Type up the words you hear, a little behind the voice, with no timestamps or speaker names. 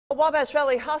Wabash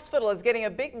Valley Hospital is getting a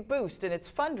big boost in its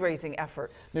fundraising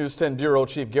efforts. News 10 Bureau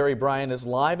Chief Gary Bryan is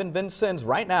live in Vincennes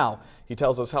right now. He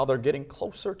tells us how they're getting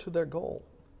closer to their goal.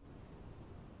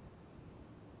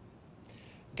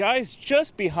 Guys,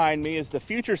 just behind me is the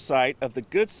future site of the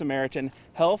Good Samaritan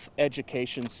Health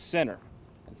Education Center.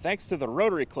 And thanks to the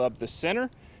Rotary Club, the center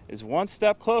is one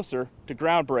step closer to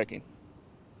groundbreaking.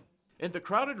 In the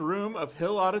crowded room of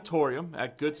Hill Auditorium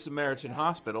at Good Samaritan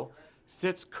Hospital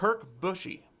sits Kirk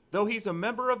Bushy. Though he's a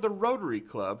member of the Rotary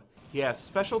Club, he has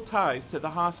special ties to the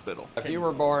hospital. If you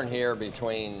were born here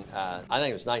between, I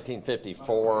think it was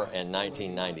 1954 and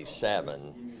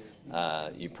 1997,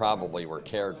 you probably were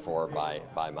cared for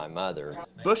by my mother.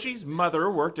 Bushy's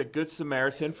mother worked at Good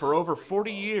Samaritan for over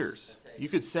 40 years. You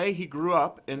could say he grew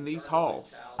up in these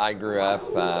halls. I grew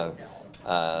up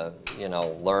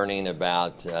learning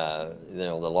about,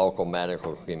 the local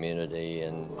medical community,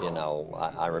 and,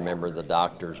 I remember the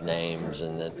doctors' names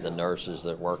and the nurses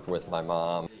that worked with my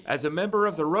mom. As a member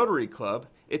of the Rotary Club,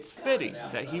 it's fitting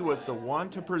that he was the one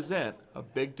to present a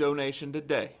big donation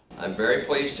today. I'm very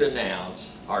pleased to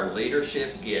announce our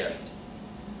leadership gift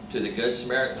to the Good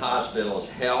Samaritan Hospital's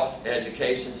Health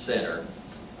Education Center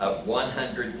of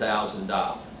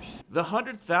 $100,000. The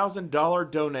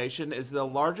 $100,000 donation is the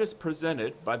largest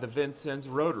presented by the Vincennes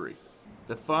Rotary.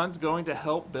 The fund's going to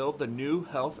help build the new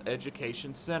Health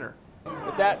Education Center.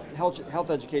 But that health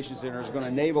education center is going to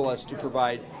enable us to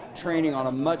provide training on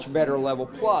a much better level.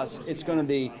 Plus, it's going to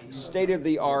be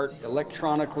state-of-the-art,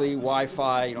 electronically,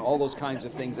 Wi-Fi, all those kinds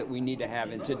of things that we need to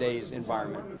have in today's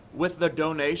environment. With the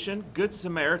donation, Good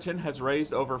Samaritan has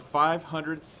raised over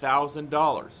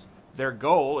 $500,000. Their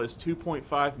goal is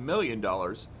 $2.5 million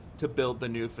to build the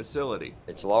new facility.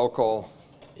 It's local,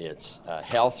 it's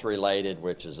health related,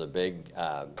 which is a big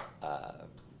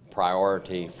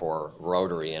priority for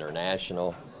Rotary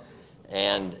International,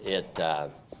 and it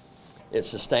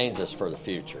sustains us for the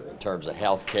future in terms of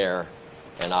health care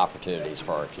and opportunities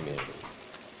for our community.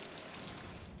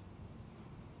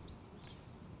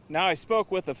 Now, I spoke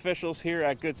with officials here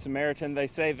at Good Samaritan. They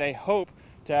say they hope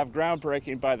to have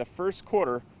groundbreaking by the first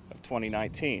quarter of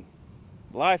 2019.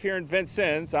 Live here in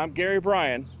Vincennes, I'm Gary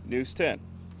Bryan, News 10.